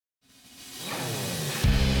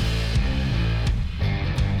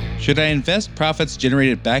Should I invest profits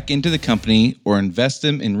generated back into the company or invest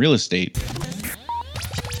them in real estate?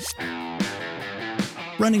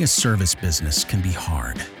 Running a service business can be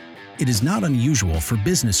hard. It is not unusual for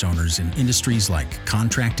business owners in industries like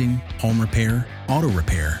contracting, home repair, auto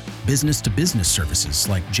repair, business-to-business services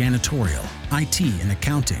like janitorial, IT and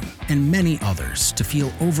accounting, and many others to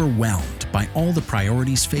feel overwhelmed by all the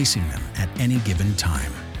priorities facing them at any given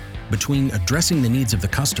time. Between addressing the needs of the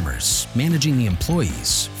customers, managing the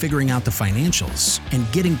employees, figuring out the financials, and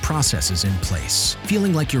getting processes in place,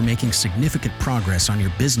 feeling like you're making significant progress on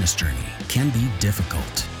your business journey can be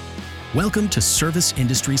difficult. Welcome to Service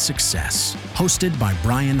Industry Success, hosted by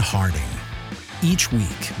Brian Harding. Each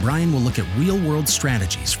week, Brian will look at real-world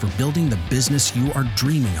strategies for building the business you are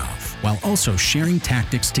dreaming of, while also sharing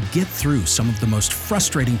tactics to get through some of the most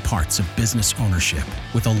frustrating parts of business ownership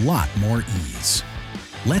with a lot more ease.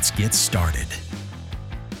 Let's get started.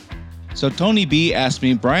 So Tony B asked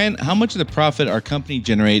me, Brian, how much of the profit our company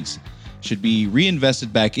generates should be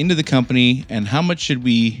reinvested back into the company, and how much should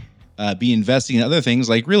we be investing in other things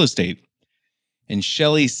like real estate? And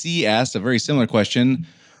Shelly C asked a very similar question.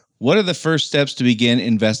 What are the first steps to begin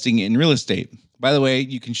investing in real estate? By the way,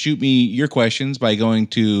 you can shoot me your questions by going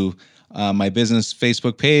to my business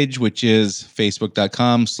Facebook page, which is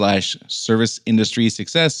facebook.com/service industry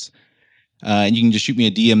success. And you can just shoot me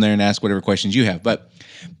a DM there and ask whatever questions you have. But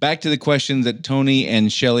back to the questions that Tony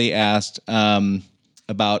and Shelly asked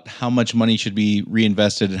about how much money should be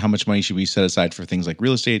reinvested and how much money should be set aside for things like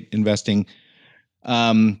real estate investing.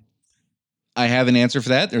 I have an answer for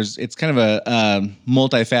that. It's kind of a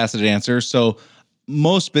multifaceted answer. So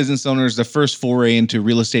most business owners, the first foray into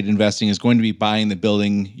real estate investing is going to be buying the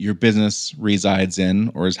building your business resides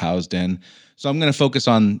in or is housed in. So I'm going to focus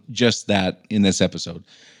on just that in this episode.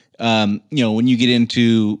 When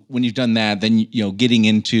you've done that, then, getting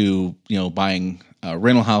into, buying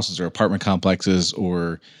rental houses or apartment complexes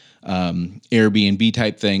or Airbnb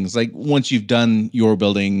type things. Like once you've done your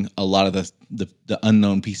building, a lot of the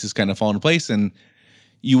unknown pieces kind of fall into place, and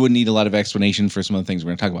you wouldn't need a lot of explanation for some of the things we're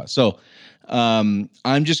going to talk about. So I'm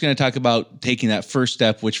just going to talk about taking that first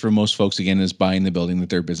step, which for most folks, again, is buying the building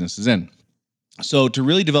that their business is in. So to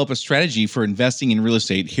really develop a strategy for investing in real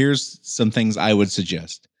estate, here's some things I would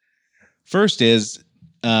suggest. First is,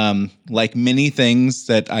 like many things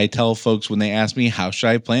that I tell folks when they ask me, how should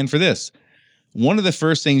I plan for this? One of the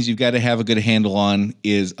first things you've got to have a good handle on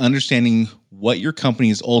is understanding what your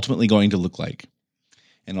company is ultimately going to look like.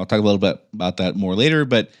 And I'll talk a little bit about that more later,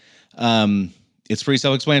 but it's pretty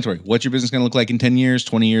self-explanatory. What's your business going to look like in 10 years,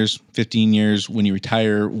 20 years, 15 years, when you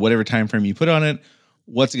retire, whatever time frame you put on it?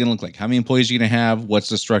 What's it going to look like? How many employees are you going to have? What's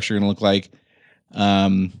the structure going to look like?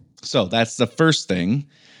 So that's the first thing.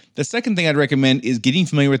 The second thing I'd recommend is getting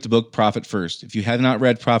familiar with the book Profit First. If you have not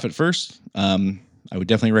read Profit First, I would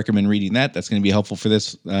definitely recommend reading that. That's going to be helpful for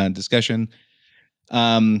this discussion.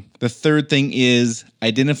 The third thing is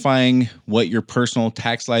identifying what your personal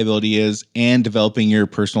tax liability is and developing your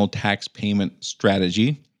personal tax payment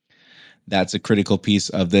strategy. That's a critical piece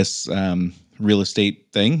of this real estate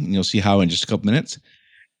thing, and you'll see how in just a couple minutes.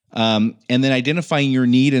 And then identifying your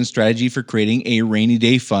need and strategy for creating a rainy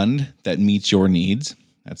day fund that meets your needs.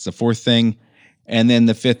 That's the fourth thing. And then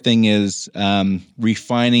the fifth thing is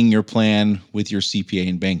refining your plan with your CPA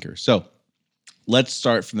and banker. So let's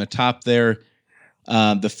start from the top there.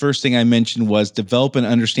 The first thing I mentioned was develop an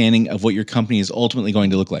understanding of what your company is ultimately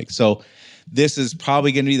going to look like. So this is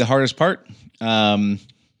probably going to be the hardest part.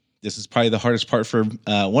 This is probably the hardest part for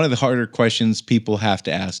one of the harder questions people have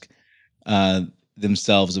to ask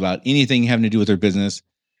themselves about anything having to do with their business.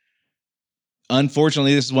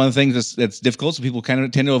 Unfortunately, this is one of the things that's difficult, so people kind of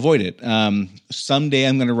tend to avoid it. Someday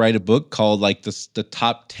I'm going to write a book called like the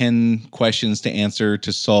top 10 questions to answer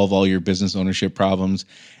to solve all your business ownership problems,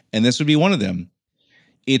 and this would be one of them.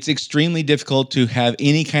 It's extremely difficult to have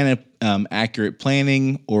any kind of accurate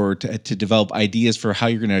planning or to develop ideas for how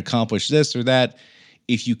you're going to accomplish this or that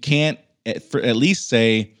if you can't at least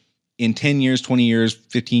say in 10 years, 20 years,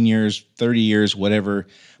 15 years, 30 years, whatever,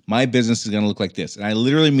 my business is going to look like this. And I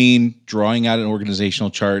literally mean drawing out an organizational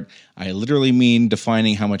chart. I literally mean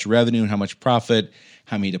defining how much revenue and how much profit,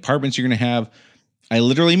 how many departments you're going to have. I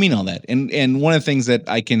literally mean all that. And one of the things that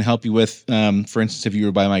I can help you with, for instance, if you were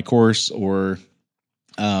to buy my course or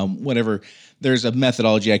whatever, there's a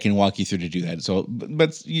methodology I can walk you through to do that. So,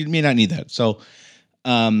 but you may not need that. So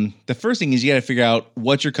the first thing is you got to figure out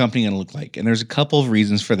what your company going to look like. And there's a couple of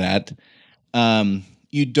reasons for that.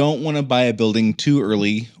 You don't want to buy a building too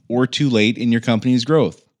early or too late in your company's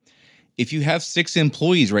growth. If you have 6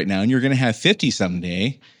 employees right now and you're going to have 50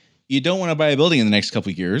 someday, you don't want to buy a building in the next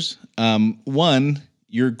couple of years. One,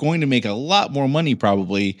 you're going to make a lot more money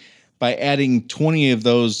probably by adding 20 of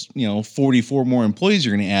those, 44 more employees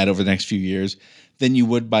you're going to add over the next few years than you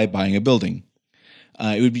would by buying a building.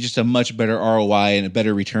 It would be just a much better ROI and a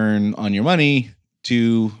better return on your money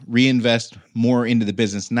to reinvest more into the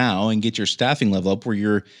business now and get your staffing level up where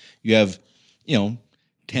you have,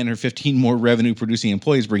 10 or 15 more revenue producing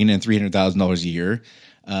employees bringing in $300,000 a year.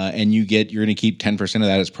 And you're going to keep 10% of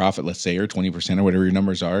that as profit, let's say, or 20% or whatever your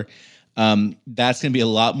numbers are. That's going to be a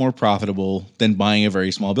lot more profitable than buying a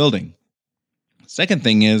very small building. Second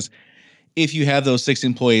thing is, if you have those 6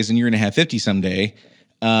 employees and you're going to have 50 someday,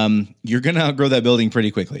 you're going to outgrow that building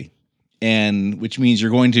pretty quickly. And which means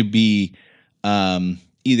you're going to be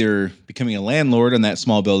either becoming a landlord on that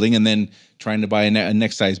small building and then trying to buy a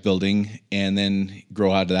next size building and then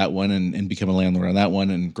grow out of that one and become a landlord on that one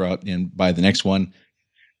and grow out and buy the next one.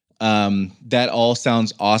 That all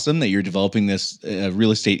sounds awesome that you're developing this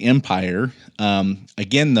real estate empire.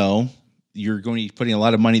 Again, though, you're going to be putting a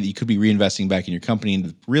lot of money that you could be reinvesting back in your company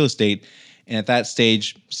into real estate. And at that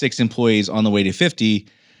stage, 6 employees on the way to 50,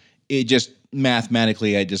 it just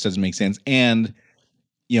mathematically, it just doesn't make sense. And,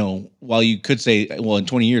 while you could say, well, in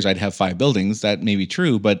 20 years, I'd have 5 buildings, that may be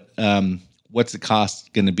true, but what's the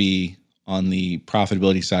cost going to be on the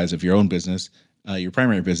profitability side of your own business, your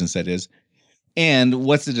primary business, that is? And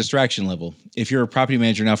what's the distraction level? If you're a property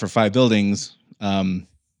manager now for 5 buildings,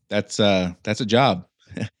 that's a job.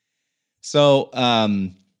 So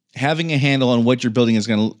having a handle on what your building is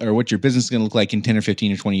going to, or what your business is going to look like in 10 or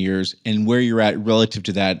 15 or 20 years and where you're at relative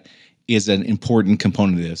to that is an important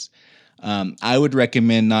component of this. I would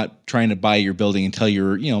recommend not trying to buy your building until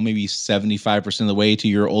you're, maybe 75% of the way to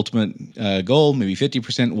your ultimate goal, maybe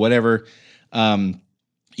 50%, whatever.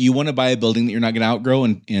 You want to buy a building that you're not going to outgrow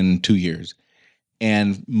in 2 years.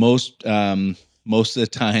 And most of the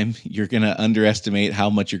time, you're going to underestimate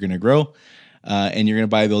how much you're going to grow. And you're going to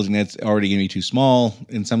buy a building that's already going to be too small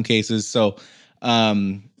in some cases. So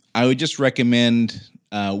I would just recommend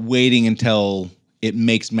waiting until it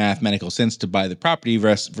makes mathematical sense to buy the property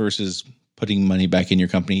versus putting money back in your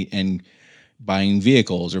company and buying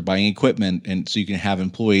vehicles or buying equipment. And so you can have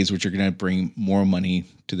employees, which are going to bring more money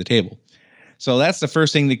to the table. So that's the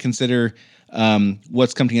first thing to consider.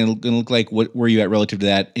 What's company going to look like? Where are you at relative to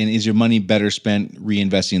that? And is your money better spent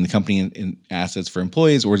reinvesting in the company in assets for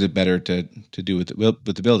employees, or is it better to do with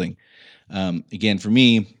the building? Again, for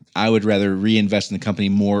me, I would rather reinvest in the company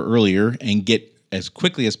more earlier and get as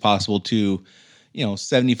quickly as possible to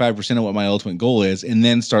 75% of what my ultimate goal is, and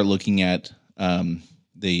then start looking at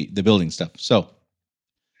the building stuff. So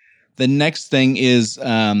the next thing is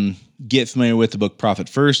get familiar with the book Profit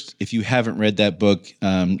First. If you haven't read that book,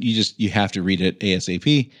 you have to read it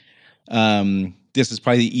ASAP. This is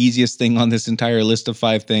probably the easiest thing on this entire list of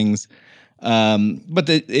 5 things. But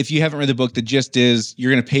if you haven't read the book, the gist is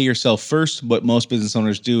you're going to pay yourself first. What most business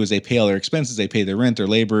owners do is they pay all their expenses. They pay their rent, their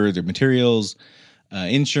labor, their materials,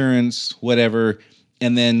 insurance, whatever.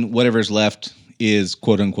 And then whatever's left is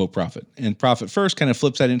quote unquote profit. And Profit First kind of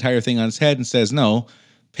flips that entire thing on its head and says, no,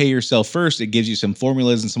 pay yourself first. It gives you some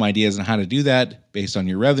formulas and some ideas on how to do that based on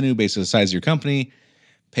your revenue, based on the size of your company.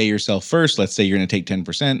 Pay yourself first. Let's say you're going to take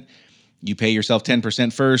 10%. You pay yourself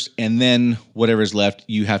 10% first, and then whatever's left,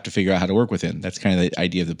 you have to figure out how to work within. That's kind of the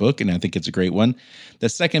idea of the book, and I think it's a great one. The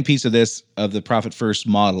second piece of the Profit First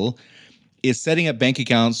model, is setting up bank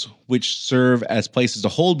accounts which serve as places to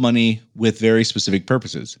hold money with very specific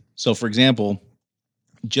purposes. So, for example,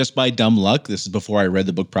 just by dumb luck, this is before I read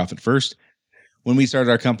the book Profit First, when we started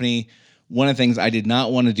our company, one of the things I did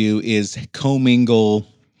not want to do is commingle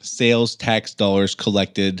sales tax dollars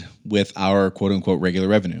collected with our quote unquote regular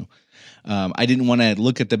revenue. I didn't want to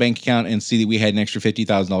look at the bank account and see that we had an extra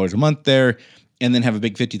 $50,000 a month there and then have a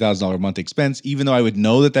big $50,000 a month expense, even though I would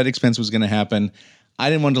know that expense was going to happen. I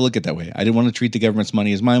didn't want to look at it that way. I didn't want to treat the government's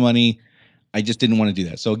money as my money. I just didn't want to do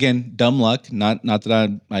that. So again, dumb luck, not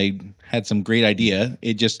that I had some great idea.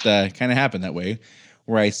 It just kind of happened that way,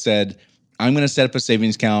 where I said, I'm going to set up a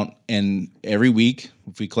savings account, and every week,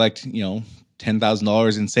 if we collect,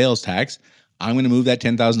 $10,000 in sales tax, I'm going to move that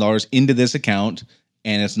 $10,000 into this account,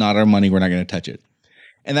 and it's not our money. We're not going to touch it.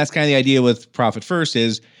 And that's kind of the idea with Profit First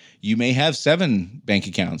is you may have 7 bank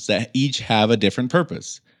accounts that each have a different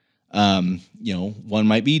purpose. One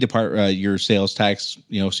might be your sales tax,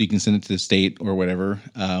 so you can send it to the state or whatever.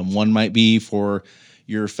 One might be for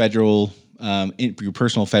your federal, your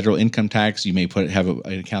personal federal income tax. You may have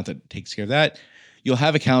an account that takes care of that. You'll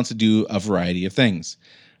have accounts that do a variety of things.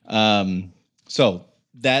 So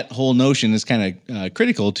that whole notion is kind of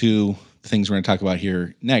critical to the things we're going to talk about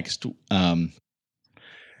here next.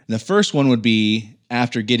 The first one would be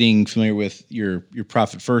after getting familiar with your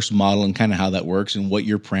profit first model and kind of how that works and what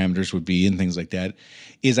your parameters would be and things like that,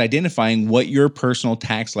 is identifying what your personal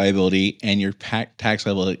tax liability and your tax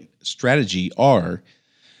liability strategy are.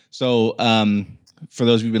 So for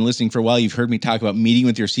those who've been listening for a while, you've heard me talk about meeting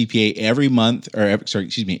with your CPA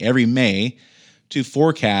every May, to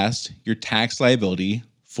forecast your tax liability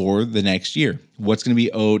for the next year. What's going to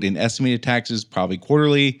be owed in estimated taxes, probably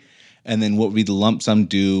quarterly, and then what would be the lump sum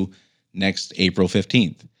due next April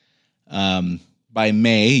 15th. By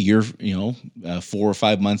May, you're 4 or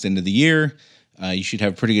 5 months into the year. You should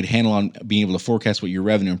have a pretty good handle on being able to forecast what your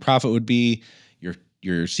revenue and profit would be.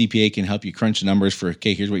 Your CPA can help you crunch the numbers for,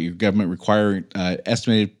 okay, here's what your government required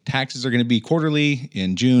estimated taxes are going to be quarterly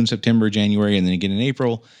in June, September, January, and then again in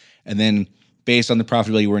April. And then based on the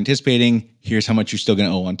profitability we're anticipating, here's how much you're still going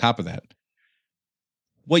to owe on top of that.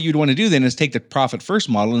 What you'd want to do then is take the profit first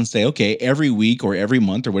model and say, okay, every week or every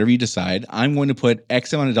month or whatever you decide, I'm going to put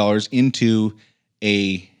X amount of dollars into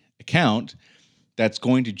a account that's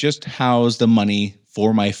going to just house the money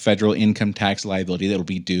for my federal income tax liability that'll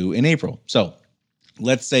be due in April. So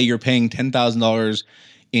let's say you're paying $10,000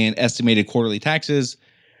 in estimated quarterly taxes,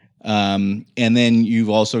 and then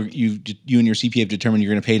you and your CPA have determined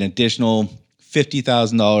you're going to pay an additional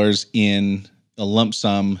 $50,000 in a lump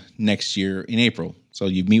sum next year in April. So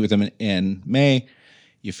you meet with them in May,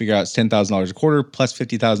 you figure out it's $10,000 a quarter plus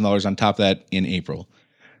 $50,000 on top of that in April.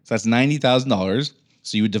 So that's $90,000.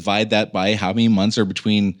 So you would divide that by how many months are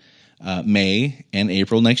between May and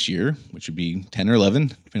April next year, which would be 10 or 11,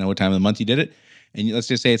 depending on what time of the month you did it. And let's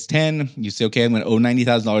just say it's 10. You say, okay, I'm going to owe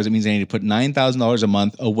 $90,000. It means I need to put $9,000 a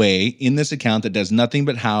month away in this account that does nothing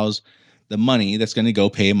but house the money that's going to go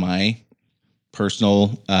pay my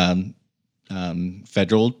personal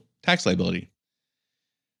federal tax liability.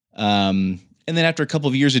 And then after a couple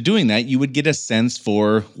of years of doing that, you would get a sense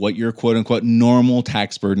for what your quote unquote normal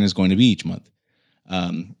tax burden is going to be each month.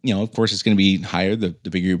 Of course, it's going to be higher the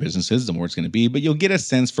bigger your business is, the more it's going to be, but you'll get a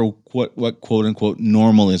sense for what quote unquote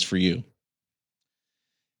normal is for you.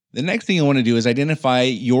 The next thing you want to do is identify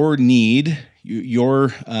your need,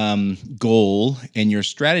 your goal, and your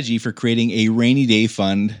strategy for creating a rainy day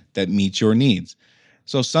fund that meets your needs.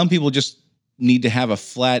 So some people just need to have a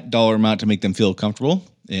flat dollar amount to make them feel comfortable.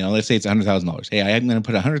 Let's say it's $100,000. Hey, I'm going to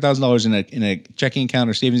put $100,000 in a checking account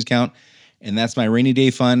or savings account, and that's my rainy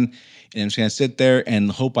day fund. And I'm just going to sit there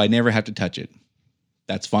and hope I never have to touch it.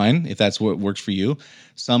 That's fine if that's what works for you.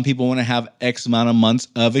 Some people want to have X amount of months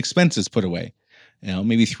of expenses put away.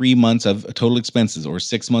 Maybe 3 months of total expenses or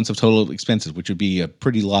 6 months of total expenses, which would be a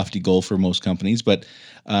pretty lofty goal for most companies. But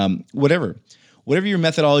whatever your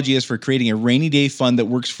methodology is for creating a rainy day fund that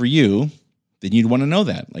works for you, then you'd want to know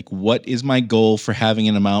that. Like, what is my goal for having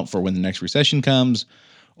an amount for when the next recession comes,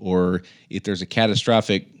 or if there's a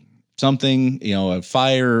catastrophic something, a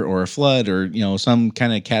fire or a flood or, some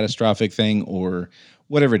kind of catastrophic thing or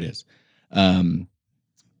whatever it is.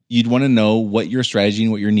 You'd want to know what your strategy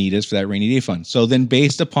and what your need is for that rainy day fund. So then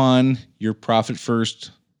based upon your profit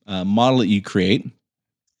first model that you create,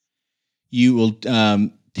 you will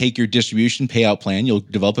take your distribution payout plan. You'll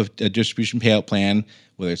develop a distribution payout plan,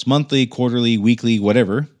 whether it's monthly, quarterly, weekly,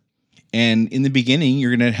 whatever. And in the beginning,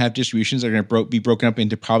 you're going to have distributions that are going to be broken up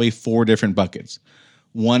into probably 4 different buckets.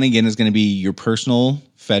 One, again, is going to be your personal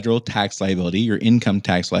federal tax liability, your income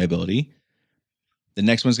tax liability. The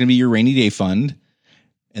next one's going to be your rainy day fund.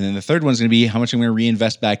 And then the third one's going to be how much I'm going to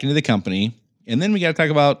reinvest back into the company. And then we got to talk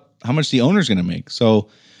about how much the owner's going to make. So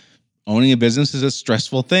owning a business is a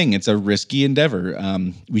stressful thing. It's a risky endeavor.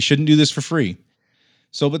 We shouldn't do this for free.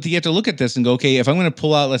 But you have to look at this and go, okay, if I'm going to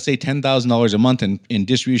pull out, let's say $10,000 a month in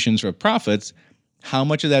distributions or profits, how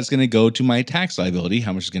much of that's going to go to my tax liability?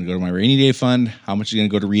 How much is going to go to my rainy day fund? How much is going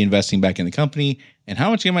to go to reinvesting back in the company? And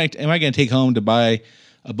how much am I going to take home to buy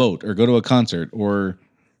a boat or go to a concert or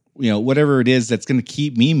whatever it is that's going to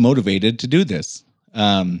keep me motivated to do this.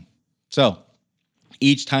 So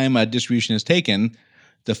each time a distribution is taken,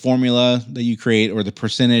 the formula that you create or the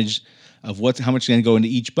percentage of how much is going to go into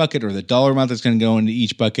each bucket or the dollar amount that's going to go into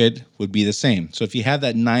each bucket would be the same. So if you have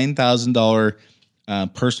that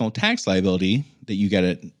 $9,000 personal tax liability that you got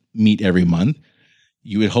to meet every month,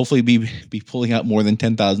 you would hopefully be pulling out more than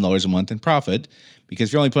 $10,000 a month in profit. Because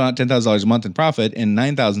if you're only putting out $10,000 a month in profit and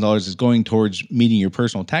 $9,000 is going towards meeting your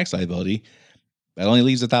personal tax liability, that only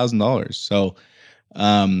leaves $1,000. So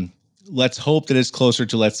let's hope that it's closer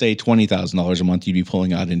to, let's say, $20,000 a month you'd be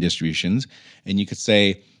pulling out in distributions. And you could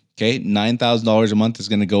say, okay, $9,000 a month is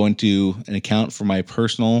going to go into an account for my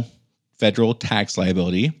personal federal tax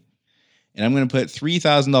liability. And I'm going to put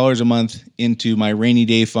 $3,000 a month into my rainy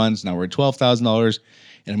day funds. Now we're at $12,000.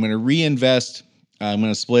 And I'm going to reinvest. I'm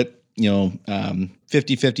going to split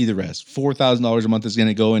 50-50 the rest. $4,000 a month is going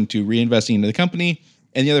to go into reinvesting into the company,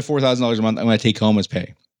 and the other $4,000 a month I'm going to take home as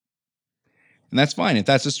pay. And that's fine. If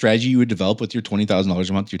that's a strategy you would develop with your $20,000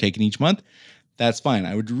 a month you're taking each month, that's fine.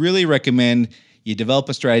 I would really recommend you develop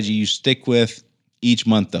a strategy you stick with each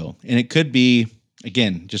month, though. And it could be,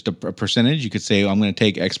 again, just a percentage. You could say, I'm going to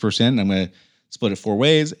take X percent. I'm going to split it 4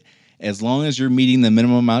 ways. As long as you're meeting the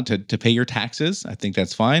minimum amount to pay your taxes, I think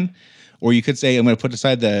that's fine. Or you could say, I'm going to put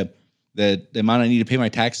aside the amount I need to pay my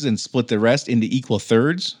taxes and split the rest into equal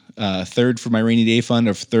thirds. A third for my rainy day fund,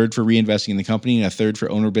 a third for reinvesting in the company, and a third for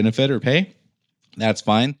owner benefit or pay. That's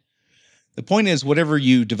fine. The point is, whatever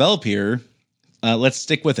you develop here, let's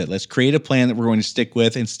stick with it. Let's create a plan that we're going to stick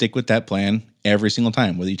with and stick with that plan every single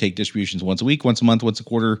time, whether you take distributions once a week, once a month, once a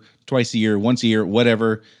quarter, twice a year, once a year,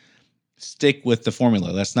 whatever. Stick with the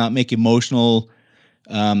formula. Let's not make emotional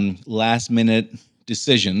last minute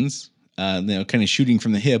decisions, kind of shooting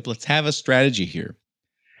from the hip. Let's have a strategy here.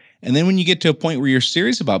 And then when you get to a point where you're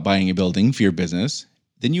serious about buying a building for your business,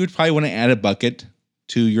 then you would probably want to add a bucket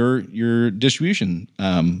to your distribution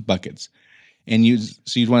buckets. And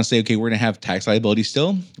you'd want to say, okay, we're going to have tax liability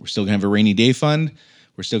still. We're still going to have a rainy day fund.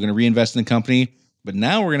 We're still going to reinvest in the company. But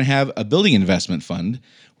now we're going to have a building investment fund.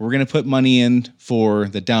 We're going to put money in for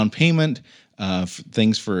the down payment,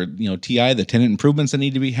 things for TI, the tenant improvements that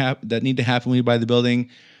need to happen when you buy the building.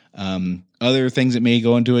 Other things that may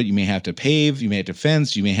go into it. You may have to pave. You may have to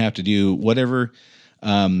fence. You may have to do whatever.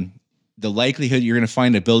 The likelihood you're going to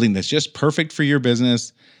find a building that's just perfect for your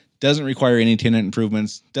business, doesn't require any tenant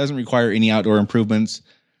improvements, doesn't require any outdoor improvements.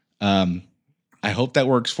 I hope that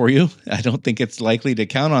works for you. I don't think it's likely to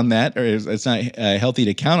count on that, or it's not healthy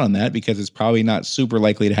to count on that because it's probably not super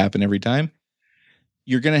likely to happen every time.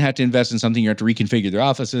 You're going to have to invest in something. You have to reconfigure their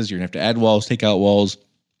offices. You're going to have to add walls, take out walls.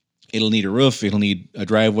 It'll need a roof. It'll need a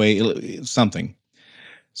driveway, something.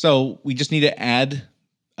 So we just need to add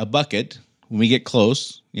a bucket when we get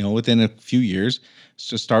close, within a few years,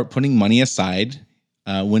 to start putting money aside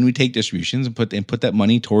when we take distributions and put that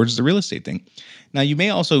money towards the real estate thing. Now, you may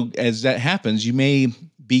also, as that happens, you may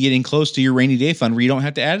be getting close to your rainy day fund where you don't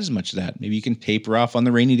have to add as much to that. Maybe you can taper off on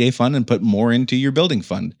the rainy day fund and put more into your building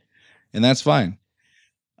fund, and that's fine.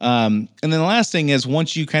 And then the last thing is,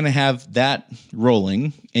 once you kind of have that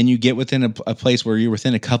rolling and you get within a place where you're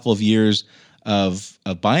within a couple of years of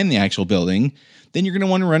buying the actual building, then you're going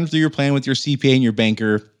to want to run through your plan with your CPA and your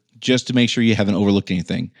banker just to make sure you haven't overlooked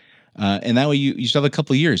anything. And that way you still have a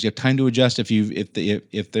couple of years. You have time to adjust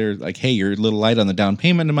if they're like, hey, you're a little light on the down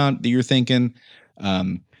payment amount that you're thinking.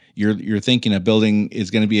 You're thinking a building is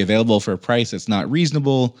going to be available for a price that's not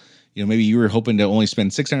reasonable. Maybe you were hoping to only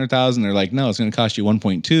spend $600,000. They're like, no, it's going to cost you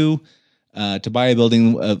 1.2 to buy a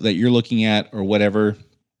building that you're looking at or whatever.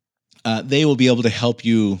 They will be able to help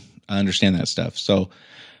you understand that stuff. So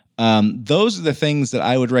those are the things that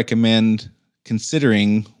I would recommend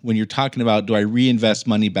considering when you're talking about, do I reinvest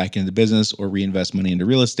money back into the business or reinvest money into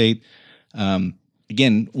real estate?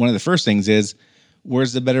 Again, one of the first things is,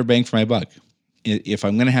 where's the better bang for my buck? If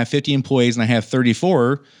I'm going to have 50 employees and I have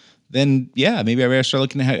 34, then yeah, maybe I better start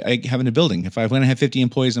looking at having a building. If I'm going to have 50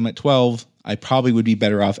 employees and I'm at 12, I probably would be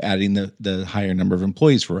better off adding the higher number of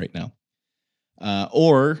employees for right now.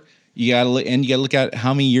 Or you got to look at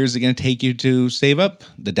how many years it's going to take you to save up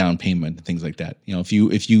the down payment and things like that.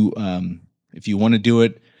 If you want to do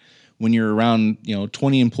it when you're around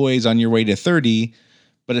 20 employees on your way to 30,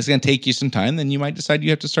 but it's going to take you some time, then you might decide you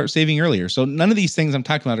have to start saving earlier. So none of these things I'm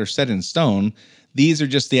talking about are set in stone. These are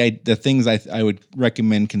just the things I would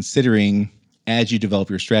recommend considering as you develop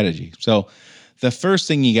your strategy. So the first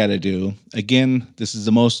thing you got to do, again, this is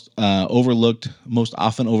the most often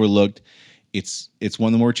overlooked. It's one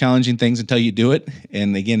of the more challenging things until you do it.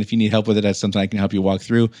 And again, if you need help with it, that's something I can help you walk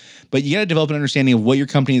through. But you got to develop an understanding of what your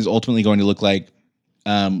company is ultimately going to look like,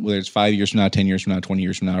 whether it's 5 years from now, 10 years from now, 20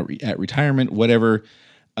 years from now, at retirement, whatever.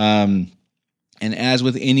 And as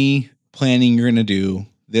with any planning you're going to do,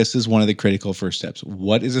 this is one of the critical first steps.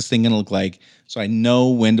 What is this thing going to look like? So I know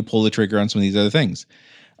when to pull the trigger on some of these other things.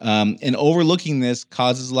 And overlooking this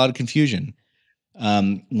causes a lot of confusion.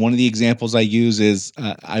 One of the examples I use is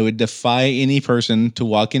I would defy any person to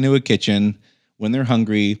walk into a kitchen when they're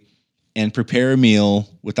hungry and prepare a meal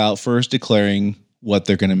without first declaring what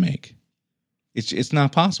they're going to make. It's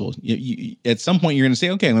not possible. At some point, you're going to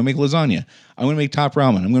say, okay, I'm going to make lasagna. I'm going to make top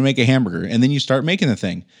ramen. I'm going to make a hamburger. And then you start making the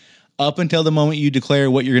thing. Up until the moment you declare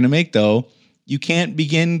what you're going to make, though, you can't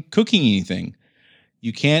begin cooking anything.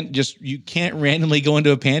 You can't randomly go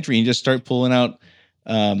into a pantry and just start pulling out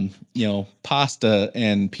pasta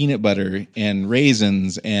and peanut butter and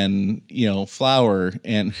raisins and, flour.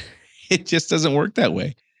 And it just doesn't work that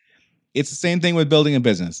way. It's the same thing with building a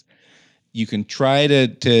business. You can try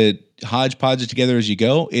to hodgepodge it together as you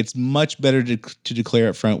go. It's much better to declare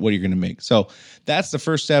up front what you're going to make. So that's the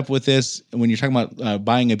first step with this. When you're talking about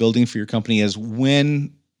buying a building for your company, is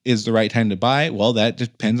when is the right time to buy? Well, that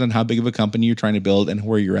depends on how big of a company you're trying to build and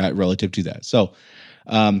where you're at relative to that. So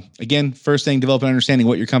again, first thing, develop an understanding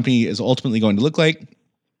what your company is ultimately going to look like.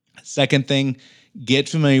 Second thing, get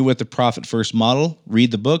familiar with the Profit First model.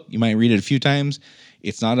 Read the book. You might read it a few times.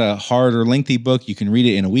 It's not a hard or lengthy book. You can read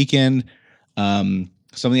it in a weekend.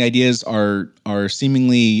 Some of the ideas are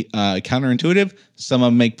seemingly counterintuitive. Some of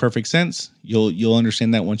them make perfect sense. You'll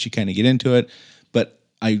understand that once you kind of get into it. But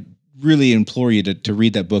I really implore you to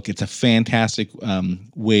read that book. It's a fantastic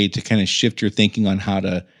way to kind of shift your thinking on how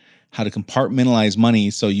to compartmentalize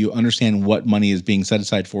money, so you understand what money is being set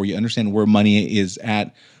aside for. You understand where money is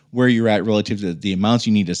at, where you're at relative to the amounts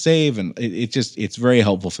you need to save, and it's very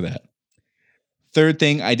helpful for that. Third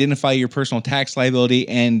thing, identify your personal tax liability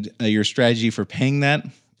and your strategy for paying that.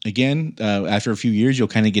 Again, after a few years, you'll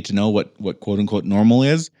kind of get to know what quote unquote normal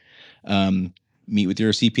is. Meet with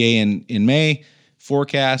your CPA in May,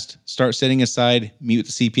 forecast, start setting aside, meet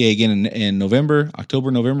with the CPA again in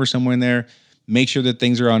October, November, somewhere in there. Make sure that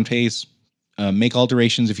things are on pace. Make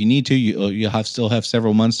alterations if you need to. You'll still have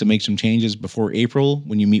several months to make some changes before April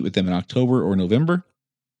when you meet with them in October or November.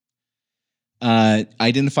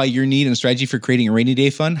 Identify your need and strategy for creating a rainy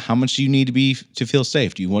day fund. How much do you need to feel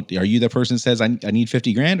safe? Are you that person that says I need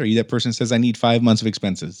 50 grand? Or are you that person that says I need 5 months of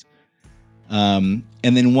expenses? And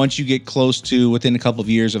then once you get close to within a couple of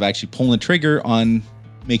years of actually pulling the trigger on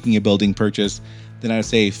making a building purchase, then I would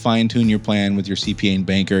say fine tune your plan with your CPA and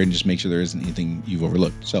banker and just make sure there isn't anything you've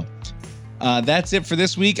overlooked. So that's it for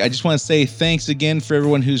this week. I just want to say thanks again for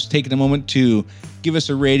everyone who's taken a moment to give us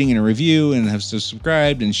a rating and a review and have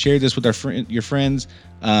subscribed and shared this with your friends.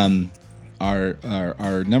 Our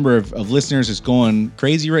number of listeners is going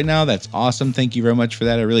crazy right now. That's awesome. Thank you very much for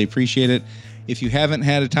that. I really appreciate it. If you haven't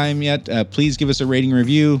had a time yet, please give us a rating and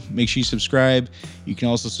review. Make sure you subscribe. You can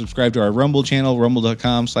also subscribe to our Rumble channel,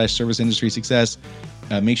 rumble.com/serviceindustrysuccess.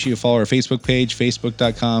 Make sure you follow our Facebook page,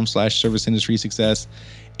 facebook.com/serviceindustrysuccess.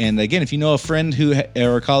 And again, if you know a friend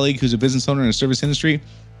or a colleague who's a business owner in the service industry,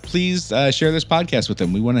 please share this podcast with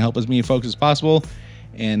them. We want to help as many folks as possible.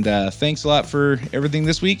 And thanks a lot for everything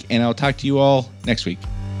this week. And I'll talk to you all next week.